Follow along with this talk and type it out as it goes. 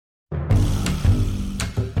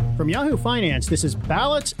From Yahoo Finance, this is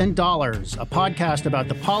Ballots and Dollars, a podcast about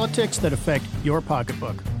the politics that affect your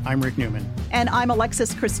pocketbook. I'm Rick Newman. And I'm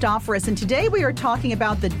Alexis Christoforous. And today we are talking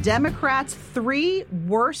about the Democrats' 3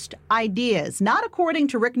 worst ideas, not according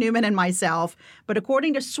to Rick Newman and myself, but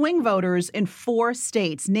according to swing voters in 4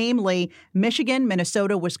 states, namely Michigan,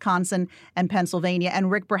 Minnesota, Wisconsin, and Pennsylvania.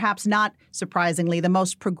 And Rick, perhaps not surprisingly, the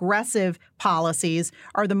most progressive policies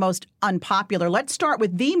are the most unpopular. Let's start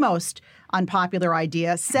with the most unpopular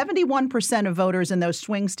idea. 71% of voters in those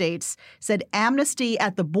swing states said amnesty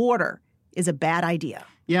at the border is a bad idea.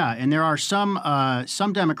 Yeah, and there are some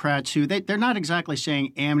Democrats who they're not exactly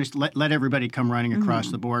saying amnesty, let everybody come running across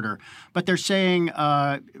the border, but they're saying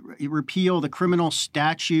repeal the criminal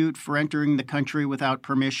statute for entering the country without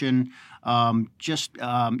permission.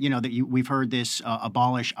 We've heard this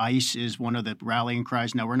abolish ICE is one of the rallying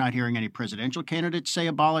cries. Now, we're not hearing any presidential candidates say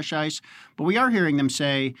abolish ICE, but we are hearing them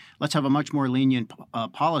say, let's have a much more lenient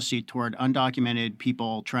policy toward undocumented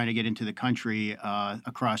people trying to get into the country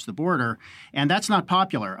across the border. And that's not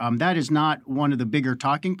popular. That is not one of the bigger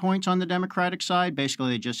talking points on the Democratic side.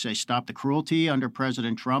 Basically, they just say stop the cruelty under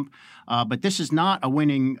President Trump. But this is not a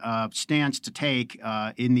winning stance to take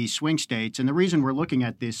in these swing states. And the reason we're looking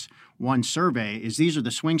at this one survey is these are the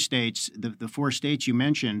swing states, the 4 states you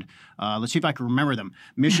mentioned. Let's see if I can remember them.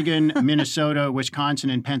 Michigan, Minnesota, Wisconsin,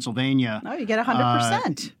 and Pennsylvania. Oh, you get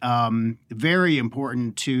 100%. Very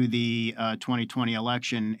important to the 2020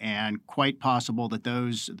 election, and quite possible that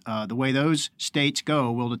the way those states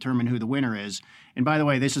go will determine who the winner is. And by the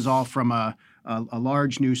way, this is all from a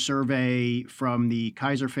large new survey from the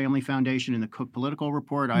Kaiser Family Foundation and the Cook Political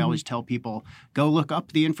Report. I always tell people, go look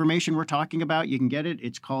up the information we're talking about. You can get it.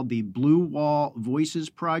 It's called the Blue Wall Voices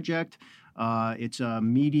Project. It's a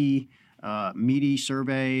meaty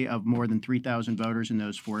survey of more than 3,000 voters in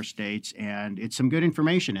those 4 states, and it's some good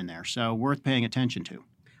information in there, so worth paying attention to.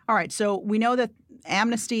 All right, so we know that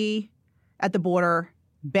amnesty at the border,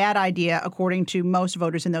 bad idea, according to most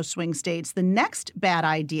voters in those swing states. The next bad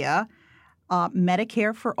idea,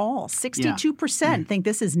 Medicare for all. 62% think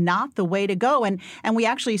this is not the way to go. And we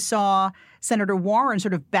actually saw Senator Warren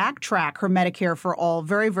sort of backtrack her Medicare for all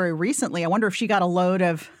very, very recently. I wonder if she got a load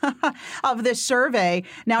of this survey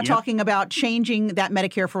now talking about changing that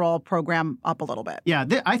Medicare for all program up a little bit. Yeah,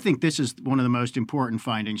 I think this is one of the most important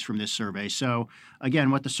findings from this survey. So,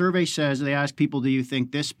 again, what the survey says, they ask people, do you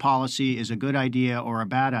think this policy is a good idea or a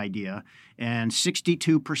bad idea? And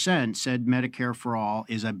 62% said Medicare for all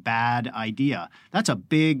is a bad idea. That's a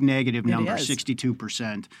big negative number,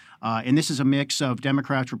 62%. And this is a mix of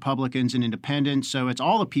Democrats, Republicans, and independents. So it's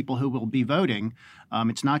all the people who will be voting.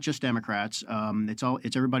 It's not just Democrats.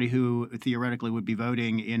 It's everybody who theoretically would be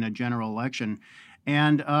voting in a general election.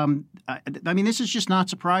 And this is just not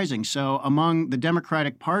surprising. So among the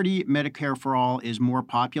Democratic Party, Medicare for all is more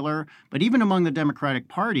popular. But even among the Democratic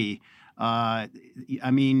Party,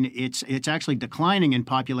 it's actually declining in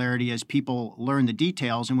popularity as people learn the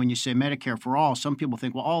details. And when you say Medicare for all, some people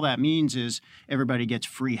think, well, all that means is everybody gets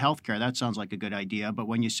free health care. That sounds like a good idea. But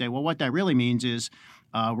when you say, well, what that really means is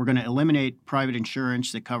we're going to eliminate private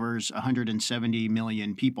insurance that covers 170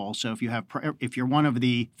 million people. So if you're one of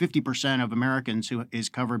the 50% of Americans who is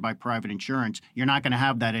covered by private insurance, you're not going to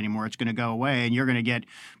have that anymore. It's going to go away, and you're going to get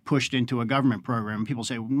pushed into a government program. And people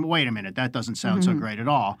say, wait a minute, that doesn't sound so great at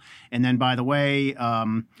all. And then, by the way, there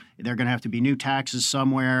are going to have to be new taxes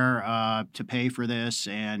somewhere to pay for this,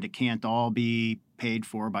 and it can't all be paid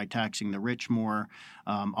for by taxing the rich more.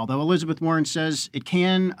 Although Elizabeth Warren says it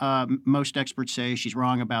can, most experts say she's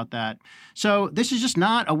wrong about that. So this is just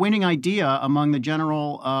not a winning idea among the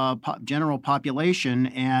general population.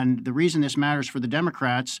 And the reason this matters for the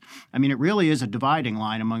Democrats, it really is a dividing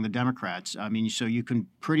line among the Democrats. So you can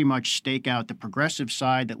pretty much stake out the progressive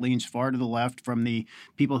side that leans far to the left from the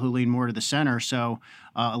people who lean more to the center. So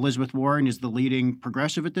Elizabeth Warren is the leading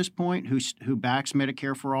progressive at this point who backs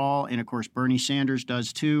Medicare for all. And, of course, Bernie Sanders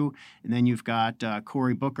does too. And then you've got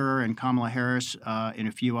Cory Booker and Kamala Harris and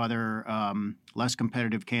a few other less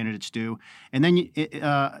competitive candidates do. And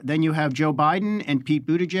then you have Joe Biden and Pete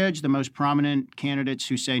Buttigieg, the most prominent candidates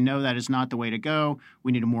who say, no, that is not the way to go.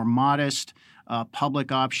 We need a more modest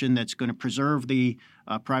public option that's going to preserve the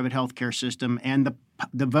private health care system. And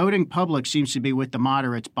the voting public seems to be with the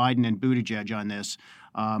moderates, Biden and Buttigieg, on this.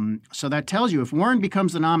 So that tells you if Warren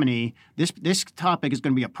becomes the nominee, this topic is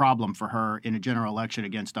going to be a problem for her in a general election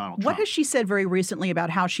against Donald Trump. What has she said very recently about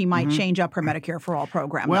how she might change up her Medicare for All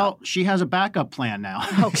program? Well, she has a backup plan now.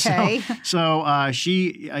 Okay. So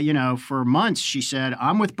she, for months she said,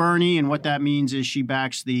 I'm with Bernie, and what that means is she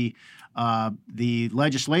backs the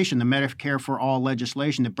legislation, the Medicare for All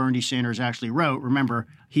legislation that Bernie Sanders actually wrote. Remember,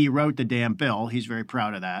 he wrote the damn bill. He's very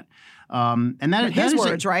proud of that. And that his is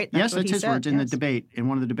words, right? Yes, that's his words in the debate, in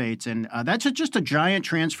one of the debates. And that's just a giant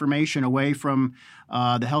transformation away from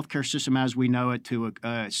the healthcare system as we know it to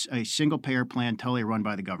a single-payer plan totally run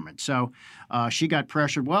by the government. So she got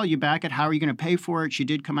pressured. Well, you back it. How are you going to pay for it? She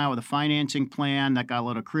did come out with a financing plan that got a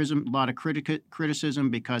lot of criticism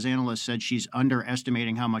because analysts said she's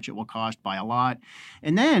underestimating how much it will cost by a lot.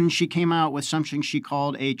 And then she came out with something she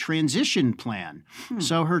called a transition plan.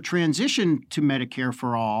 So her transition to Medicare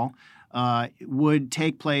for All would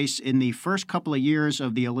take place in the first couple of years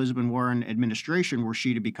of the Elizabeth Warren administration were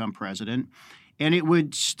she to become president. And it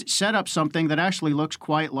would set up something that actually looks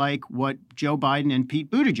quite like what Joe Biden and Pete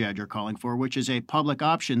Buttigieg are calling for, which is a public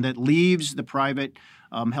option that leaves the private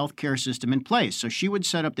healthcare system in place. So she would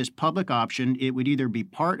set up this public option. It would either be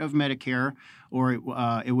part of Medicare or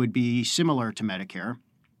it would be similar to Medicare.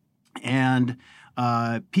 And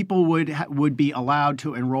people would be allowed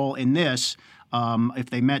to enroll in this if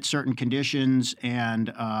they met certain conditions.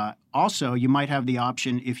 And also, you might have the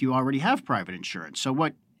option if you already have private insurance. So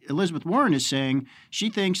what Elizabeth Warren is saying, she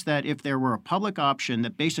thinks that if there were a public option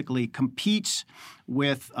that basically competes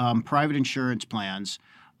with private insurance plans,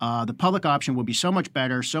 the public option would be so much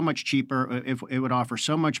better, so much cheaper, if it would offer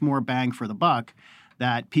so much more bang for the buck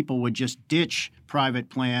that people would just ditch private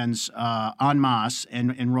plans en masse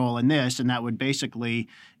and enroll in this, and that would basically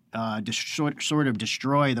sort of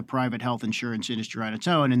destroy the private health insurance industry on its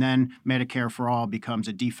own, and then Medicare for All becomes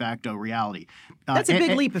a de facto reality. That's a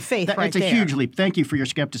big leap of faith right there. It's a huge leap. Thank you for your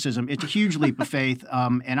skepticism. It's a huge leap of faith,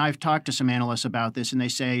 and I've talked to some analysts about this, and they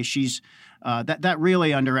say she's that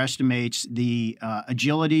really underestimates the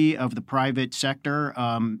agility of the private sector,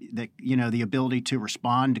 the ability to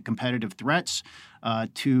respond to competitive threats,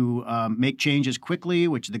 to make changes quickly,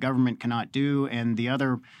 which the government cannot do, and the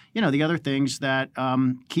other things that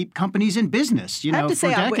keep companies in business, for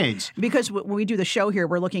decades. Because when we do the show here,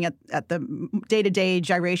 we're looking at the day-to-day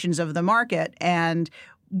gyrations of the market, and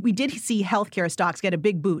we did see healthcare stocks get a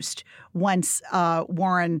big boost once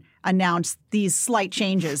Warren announced these slight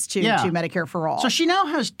changes to Medicare for All. So she now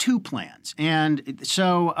has two plans. And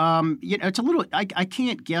so, it's a little, I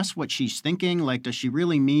can't guess what she's thinking. Like, does she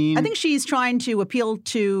really mean? I think she's trying to appeal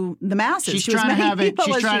to the masses. She's trying to have it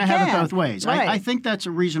both ways. Right. I think that's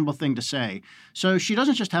a reasonable thing to say. So she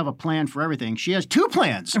doesn't just have a plan for everything. She has two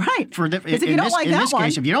plans. Right. In this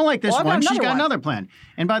case, if you don't like this one, she's got another plan.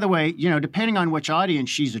 And by the way, depending on which audience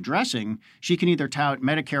she's addressing, she can either tout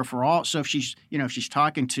Medicare for All. So if she's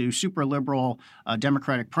talking to super liberal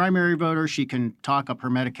Democratic primary voters, she can talk up her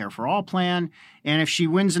Medicare for All plan. And if she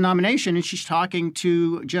wins the nomination and she's talking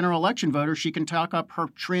to general election voters, she can talk up her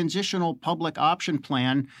transitional public option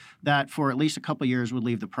plan that for at least a couple of years would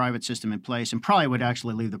leave the private system in place and probably would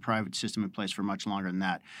actually leave the private system in place for much longer than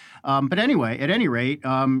that. But anyway, at any rate,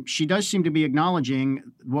 she does seem to be acknowledging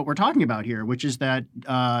what we're talking about here, which is that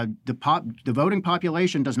the voting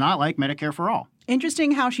population does not like Medicare for All.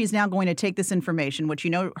 Interesting how she's now going to take this information, which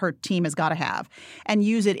her team has got to have, and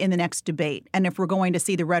use it in the next debate. And if we're going to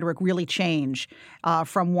see the rhetoric really change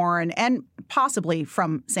from Warren and possibly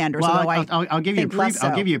from Sanders, I'll give you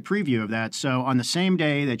a preview of that. So on the same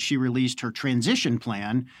day that she released her transition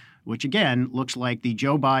plan, which again looks like the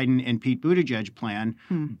Joe Biden and Pete Buttigieg plan.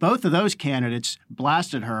 Both of those candidates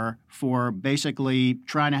blasted her for basically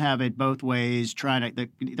trying to have it both ways. They're kind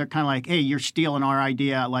of like, hey, you're stealing our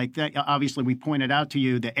idea. Like that, obviously, we pointed out to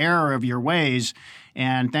you the error of your ways,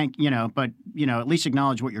 and but at least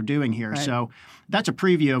acknowledge what you're doing here. Right. So that's a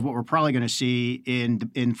preview of what we're probably going to see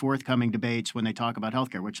in forthcoming debates when they talk about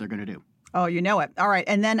healthcare, which they're going to do. Oh, you know it. All right.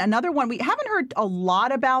 And then another one. We haven't heard a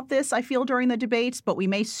lot about this, I feel, during the debates, but we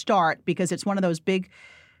may start because it's one of those big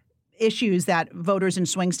issues that voters in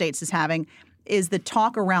swing states is having, is the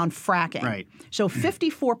talk around fracking. Right. So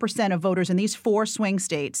 54% of voters in these 4 swing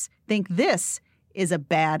states think this is a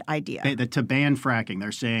bad idea. To ban fracking.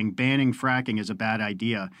 They're saying banning fracking is a bad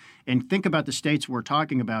idea. And think about the states we're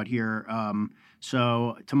talking about here.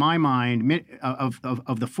 So to my mind,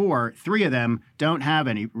 of the 4, 3 of them don't have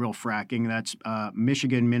any real fracking. That's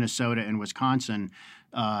Michigan, Minnesota, and Wisconsin.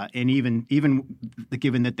 And even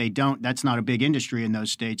given that they don't, that's not a big industry in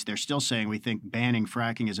those states, they're still saying we think banning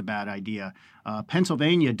fracking is a bad idea.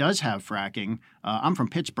 Pennsylvania does have fracking. I'm from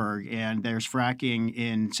Pittsburgh, and there's fracking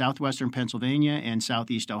in southwestern Pennsylvania and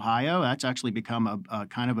southeast Ohio. That's actually become a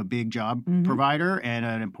kind of a big job provider and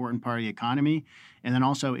an important part of the economy. And then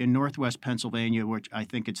also in northwest Pennsylvania, which I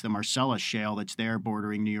think it's the Marcellus Shale that's there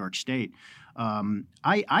bordering New York State.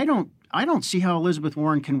 I don't see how Elizabeth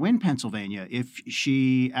Warren can win Pennsylvania if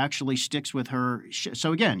she actually sticks with her.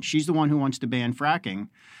 So again, she's the one who wants to ban fracking,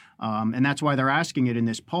 and that's why they're asking it in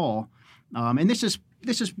this poll. And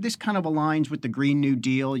this kind of aligns with the Green New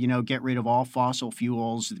Deal. Get rid of all fossil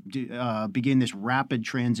fuels, begin this rapid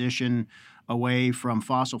transition away from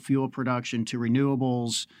fossil fuel production to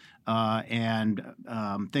renewables and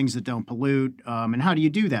things that don't pollute. And how do you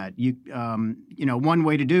do that? One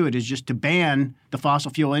way to do it is just to ban the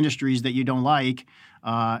fossil fuel industries that you don't like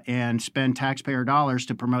and spend taxpayer dollars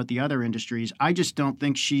to promote the other industries. I don't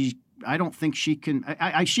think she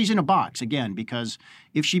can. She's in a box again, because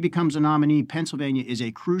if she becomes a nominee, Pennsylvania is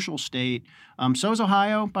a crucial state. So is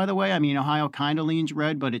Ohio, by the way. I mean, Ohio kind of leans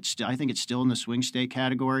red, but I think it's still in the swing state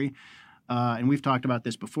category. And we've talked about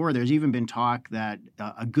this before. There's even been talk that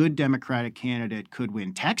a good Democratic candidate could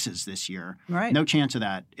win Texas this year. Right. No chance of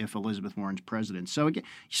that if Elizabeth Warren's president. So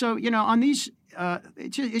on these,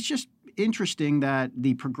 it's just interesting that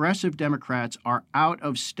the progressive Democrats are out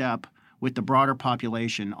of step with the broader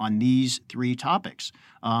population on these three topics.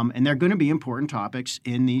 And they're going to be important topics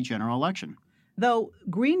in the general election. Though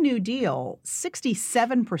Green New Deal,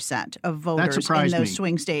 67% of voters in those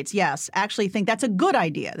swing states, yes, actually think that's a good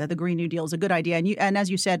idea, that the Green New Deal is a good idea. And as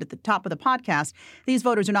you said at the top of the podcast, these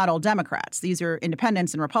voters are not all Democrats. These are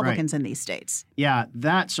independents and Republicans in these states. Yeah,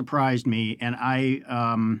 that surprised me. And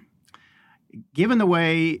given the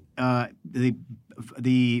way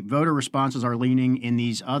the voter responses are leaning in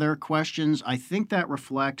these other questions, I think that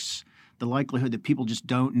reflects the likelihood that people just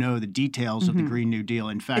don't know the details of the Green New Deal.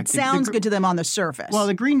 In fact, it sounds good to them on the surface. Well,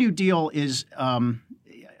 the Green New Deal is an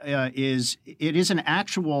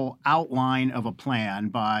actual outline of a plan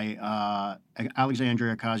by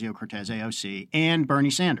Alexandria Ocasio-Cortez, AOC, and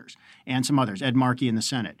Bernie Sanders, and some others, Ed Markey in the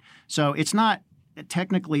Senate. So it's not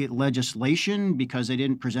technically legislation because they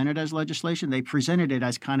didn't present it as legislation. They presented it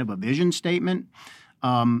as kind of a vision statement.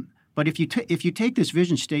 But if you take this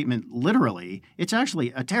vision statement literally, it's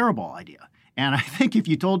actually a terrible idea. And I think if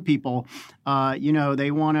you told people,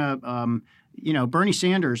 they want to, Bernie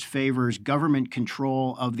Sanders favors government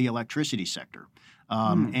control of the electricity sector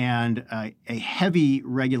and a heavy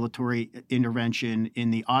regulatory intervention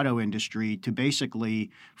in the auto industry to basically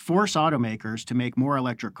force automakers to make more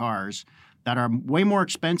electric cars that are way more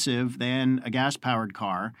expensive than a gas-powered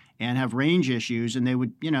car and have range issues, and they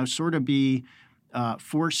would, sort of be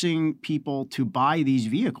forcing people to buy these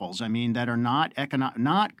vehicles. I mean, that are not economical.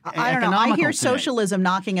 I don't know. I hear socialism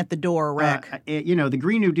knocking at the door, Rick. The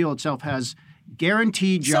Green New Deal itself has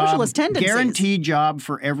guaranteed socialist tendencies. Guaranteed job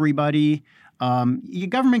for everybody. Your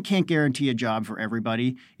government can't guarantee a job for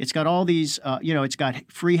everybody. It's got all these, it's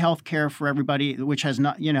got free health care for everybody, which has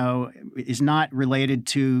not, is not related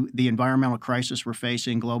to the environmental crisis we're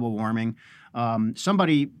facing, global warming.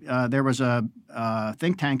 There was a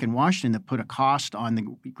think tank in Washington that put a cost on the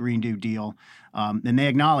Green New Deal, and they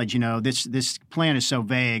acknowledge, this plan is so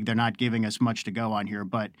vague, they're not giving us much to go on here,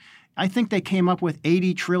 but I think they came up with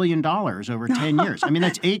 $80 trillion over 10 years. I mean,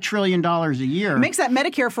 that's $8 trillion a year. It makes that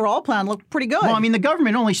Medicare for All plan look pretty good. Well, I mean, the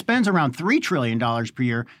government only spends around $3 trillion per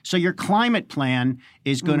year. So your climate plan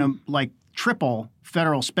is going to triple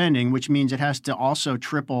federal spending, which means it has to also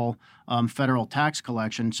triple federal tax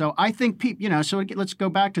collection. So I think, let's go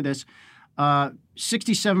back to this.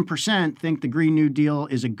 67% think the Green New Deal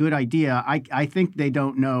is a good idea. I think they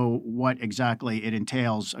don't know what exactly it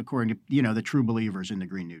entails, according to the true believers in the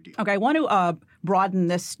Green New Deal. Okay, I want to broaden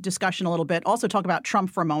this discussion a little bit. Also talk about Trump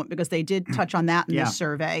for a moment, because they did touch on that in this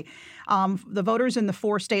survey. The voters in the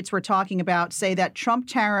 4 states we're talking about say that Trump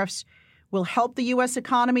tariffs will help the U.S.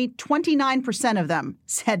 economy. 29% of them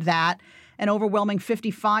said that. An overwhelming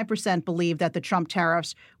 55% believe that the Trump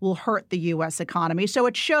tariffs will hurt the U.S. economy. So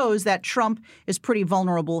it shows that Trump is pretty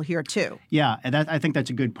vulnerable here, too. Yeah, I think that's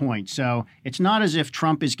a good point. So it's not as if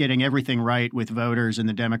Trump is getting everything right with voters and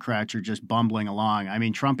the Democrats are just bumbling along. I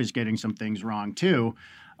mean, Trump is getting some things wrong, too.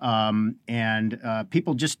 And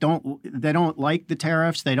people just don't like the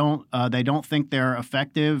tariffs. They don't think they're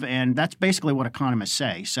effective. And that's basically what economists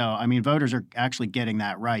say. So, I mean, voters are actually getting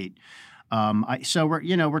that right. So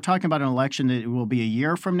we're talking about an election that will be a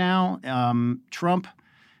year from now. Trump,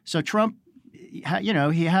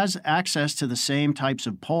 he has access to the same types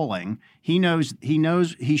of polling. He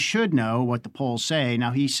should know what the polls say.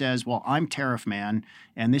 Now he says, well, I'm tariff man,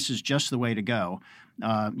 and this is just the way to go.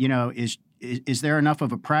 Is there enough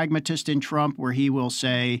of a pragmatist in Trump where he will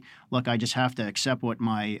say, look, I just have to accept what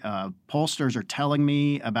my pollsters are telling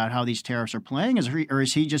me about how these tariffs are playing? Or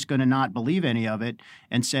is he just going to not believe any of it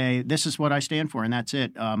and say, this is what I stand for, and that's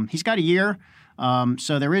it? He's got a year.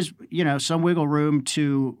 So there is, some wiggle room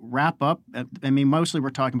to wrap up. I mean, mostly we're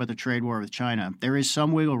talking about the trade war with China. There is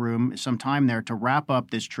some wiggle room, some time there to wrap up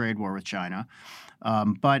this trade war with China.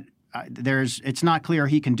 But it's not clear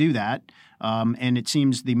he can do that. And it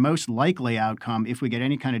seems the most likely outcome, if we get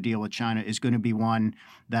any kind of deal with China, is going to be one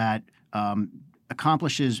that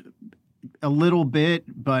accomplishes a little bit,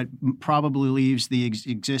 but probably leaves the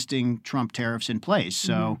existing Trump tariffs in place.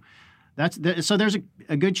 So so there's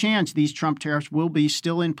a good chance these Trump tariffs will be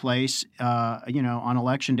still in place, on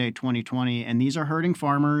Election Day 2020, and these are hurting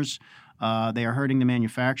farmers. They are hurting the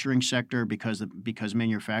manufacturing sector because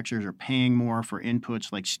manufacturers are paying more for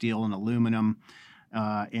inputs like steel and aluminum.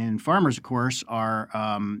 And farmers, of course, are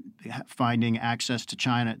finding access to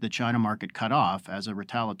the China market cut off as a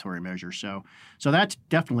retaliatory measure. So that's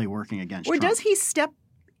definitely working against Or Trump. does he step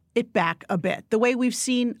it back a bit, the way we've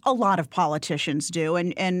seen a lot of politicians do?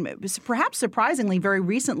 And perhaps surprisingly, very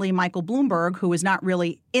recently, Michael Bloomberg, who is not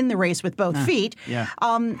really in the race with both feet,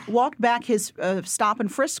 walked back his stop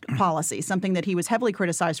and frisk policy, something that he was heavily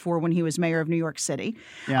criticized for when he was mayor of New York City.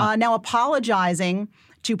 Now apologizing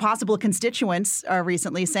to possible constituents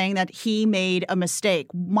recently, saying that he made a mistake.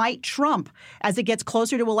 Might Trump, as it gets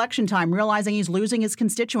closer to election time, realizing he's losing his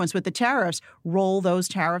constituents with the tariffs, roll those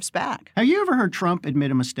tariffs back? Have you ever heard Trump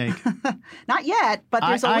admit a mistake? Not yet, but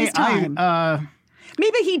there's always time.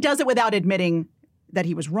 Maybe he does it without admitting that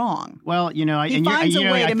he was wrong. Well, he finds a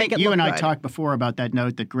way to make it look good. You and I talked before about that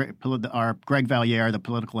note that Greg Valliere, the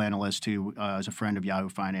political analyst who is a friend of Yahoo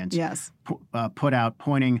Finance, put out,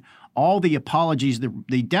 pointing all the apologies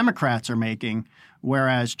the Democrats are making,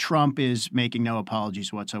 whereas Trump is making no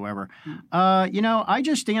apologies whatsoever. I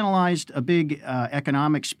just analyzed a big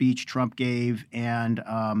economic speech Trump gave, and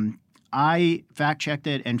I fact-checked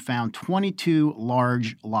it and found 22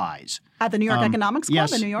 large lies. At the New York Economics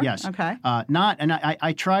Club in New York? Yes. Okay.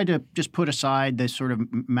 I tried to just put aside the sort of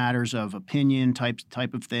matters of opinion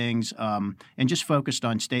type of things and just focused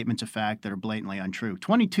on statements of fact that are blatantly untrue.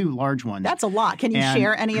 22 large ones. That's a lot. Can you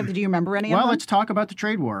share any of them? Do you remember any of them? Well, let's talk about the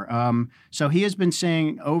trade war. So he has been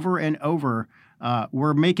saying over and over,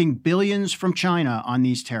 we're making billions from China on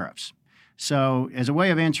these tariffs. So as a way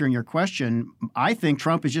of answering your question, I think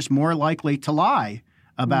Trump is just more likely to lie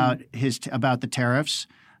about about the tariffs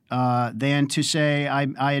than to say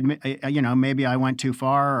I admit, maybe I went too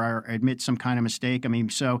far or admit some kind of mistake. I mean,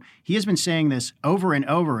 so he has been saying this over and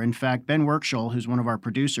over. In fact, Ben Workshall, who's one of our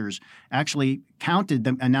producers, actually counted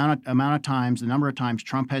the amount of times, the number of times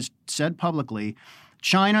Trump has said publicly,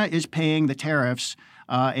 China is paying the tariffs.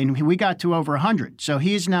 And we got to over 100. So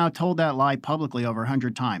he's now told that lie publicly over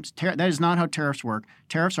 100 times. That is not how tariffs work.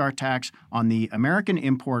 Tariffs are a tax on the American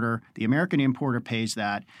importer. The American importer pays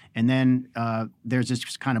that. And then there's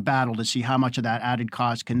this kind of battle to see how much of that added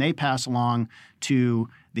cost can they pass along to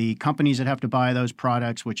the companies that have to buy those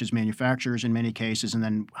products, which is manufacturers in many cases, and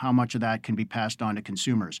then how much of that can be passed on to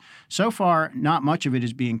consumers. So far, not much of it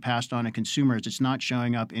is being passed on to consumers. It's not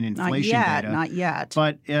showing up in inflation data. Not yet.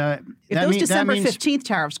 But if those December 15th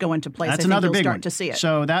tariffs go into place, that's I think another you'll big start one. to see it.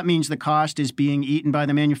 So that means the cost is being eaten by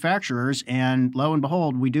the manufacturers, and lo and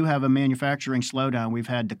behold, we do have a manufacturing slowdown.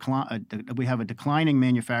 We have a declining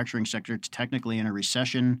manufacturing sector. It's technically in a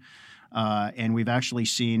recession, and we've actually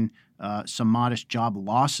seen some modest job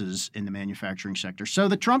losses in the manufacturing sector. So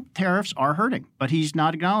the Trump tariffs are hurting, but he's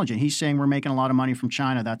not acknowledging. He's saying we're making a lot of money from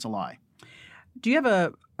China. That's a lie. Do you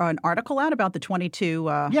have an article out about the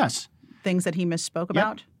 22 things that he misspoke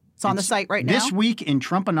about? It's on the site right now. This week in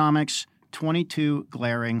Trumponomics, 22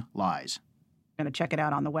 glaring lies. I'm going to check it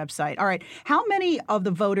out on the website. All right. How many of the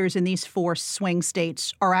voters in these 4 swing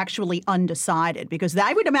states are actually undecided? Because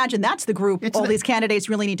I would imagine that's the group these candidates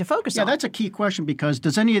really need to focus on. Yeah, that's a key question because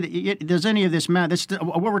does any of this matter?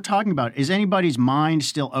 What we're talking about, is anybody's mind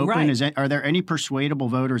still open? Right. Are there any persuadable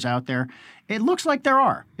voters out there? It looks like there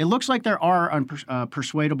are. It looks like there are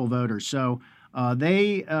persuadable voters. So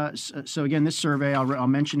so again, this survey, I'll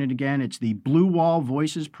mention it again. It's the Blue Wall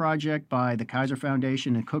Voices Project by the Kaiser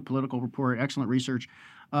Foundation and Cook Political Report. Excellent research.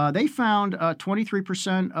 They found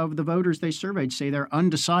 23% of the voters they surveyed say they're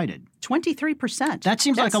undecided. 23%. That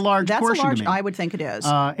seems like a large portion to me. I would think it is.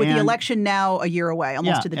 With the election now a year away,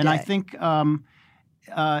 almost to the day. And I think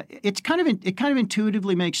it kind of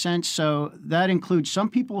intuitively makes sense. So that includes some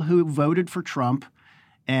people who voted for Trump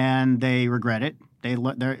and they regret it. They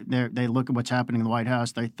look at what's happening in the White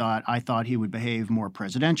House. I thought he would behave more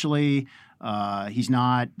presidentially. He's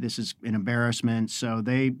not. This is an embarrassment. So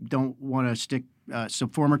they don't want to stick. So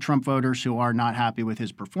former Trump voters who are not happy with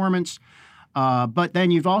his performance. But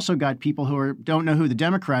then you've also got people who don't know who the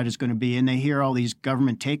Democrat is going to be, and they hear all these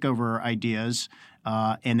government takeover ideas,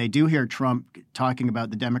 and they do hear Trump talking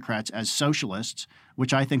about the Democrats as socialists,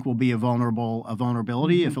 which I think will be a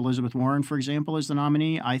vulnerability. If Elizabeth Warren, for example, is the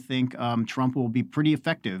nominee, I think Trump will be pretty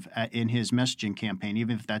effective in his messaging campaign,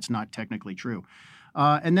 even if that's not technically true.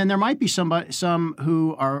 And then there might be some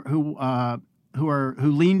who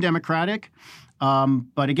lean Democratic.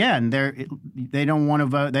 But again, they don't want to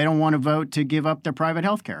vote. They don't want to vote to give up their private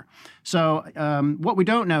health care. So what we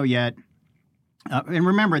don't know yet, and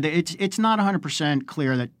remember, it's not 100%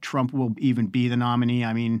 clear that Trump will even be the nominee.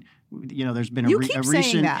 I mean, there's been a recent. You keep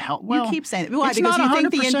saying that. Why? Because you think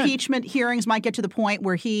the impeachment hearings might get to the point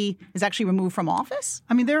where he is actually removed from office?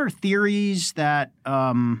 I mean, there are theories that. There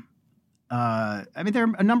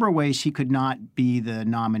are a number of ways he could not be the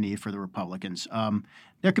nominee for the Republicans.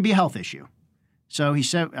 There could be a health issue. So he's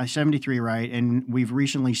 73, right? And we've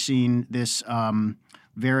recently seen this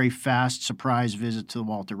very fast surprise visit to the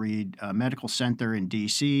Walter Reed Medical Center in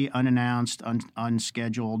D.C., unannounced,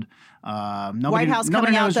 unscheduled. White House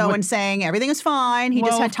coming out, though, and saying everything is fine. He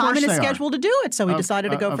just had time in his schedule to do it, so he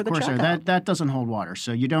decided to go for the checkup. That doesn't hold water.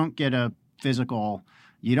 So you don't get a physical.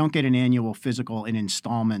 You don't get an annual physical in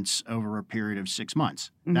installments over a period of 6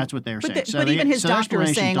 months. Mm-hmm. That's what they're saying. But even his doctor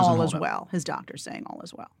is saying all is well. His doctor's saying all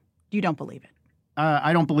is well. You don't believe it?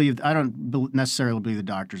 I don't necessarily believe the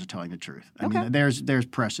doctors are telling the truth. I mean, there's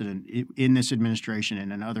precedent in this administration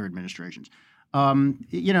and in other administrations.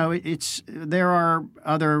 There are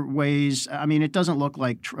other ways. I mean, it doesn't look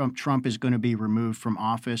like Trump is going to be removed from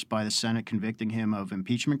office by the Senate convicting him of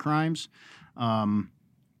impeachment crimes.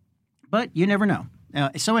 But you never know.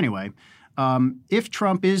 So anyway, if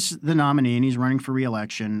Trump is the nominee and he's running for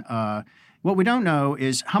re-election, what we don't know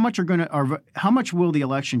is how much will the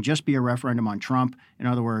election just be a referendum on Trump? In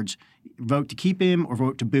other words, vote to keep him or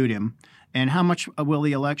vote to boot him, and how much will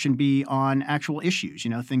the election be on actual issues?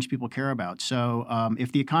 Things people care about. So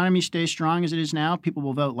if the economy stays strong as it is now, people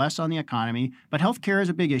will vote less on the economy. But healthcare is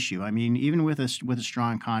a big issue. I mean, even with a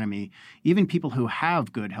strong economy, even people who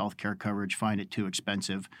have good healthcare coverage find it too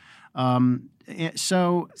expensive.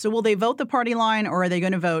 So will they vote the party line, or are they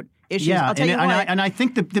going to vote issues? Yeah, I'll tell you what. I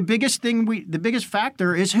think the biggest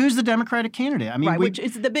factor is who's the Democratic candidate. I mean, which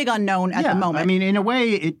is the big unknown at the moment. I mean, in a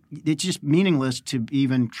way, it's just meaningless to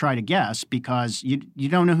even try to guess because you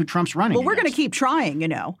don't know who Trump's running. Well, we're going to keep trying,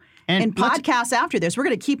 And in podcasts after this, we're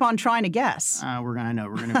going to keep on trying to guess. We're going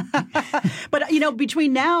to. But,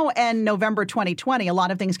 between now and November 2020, a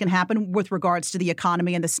lot of things can happen with regards to the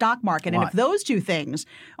economy and the stock market. And if those two things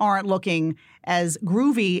aren't looking as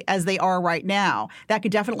groovy as they are right now, that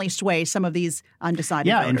could definitely sway some of these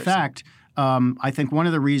undecided voters. Yeah, in fact, I think one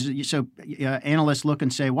of the reasons – so analysts look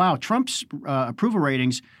and say, wow, Trump's approval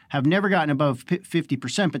ratings have never gotten above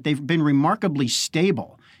 50%, but they've been remarkably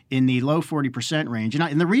stable in the low 40% range.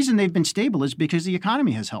 And the reason they've been stable is because the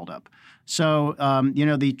economy has held up. So,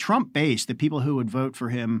 the Trump base, the people who would vote for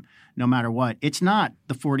him no matter what, it's not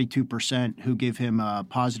the 42% who give him a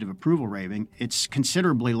positive approval rating. It's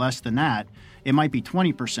considerably less than that. It might be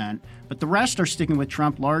 20%. But the rest are sticking with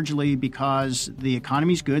Trump largely because the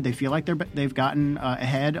economy's good. They feel like they've gotten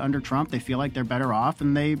ahead under Trump. They feel like they're better off.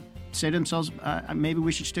 And they say to themselves, maybe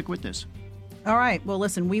we should stick with this. All right. Well,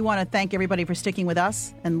 listen, we want to thank everybody for sticking with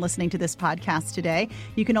us and listening to this podcast today.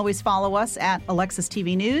 You can always follow us at Alexis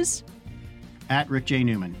TV News. At Rick J.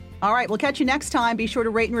 Newman. All right. We'll catch you next time. Be sure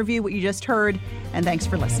to rate and review what you just heard. And thanks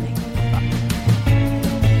for listening.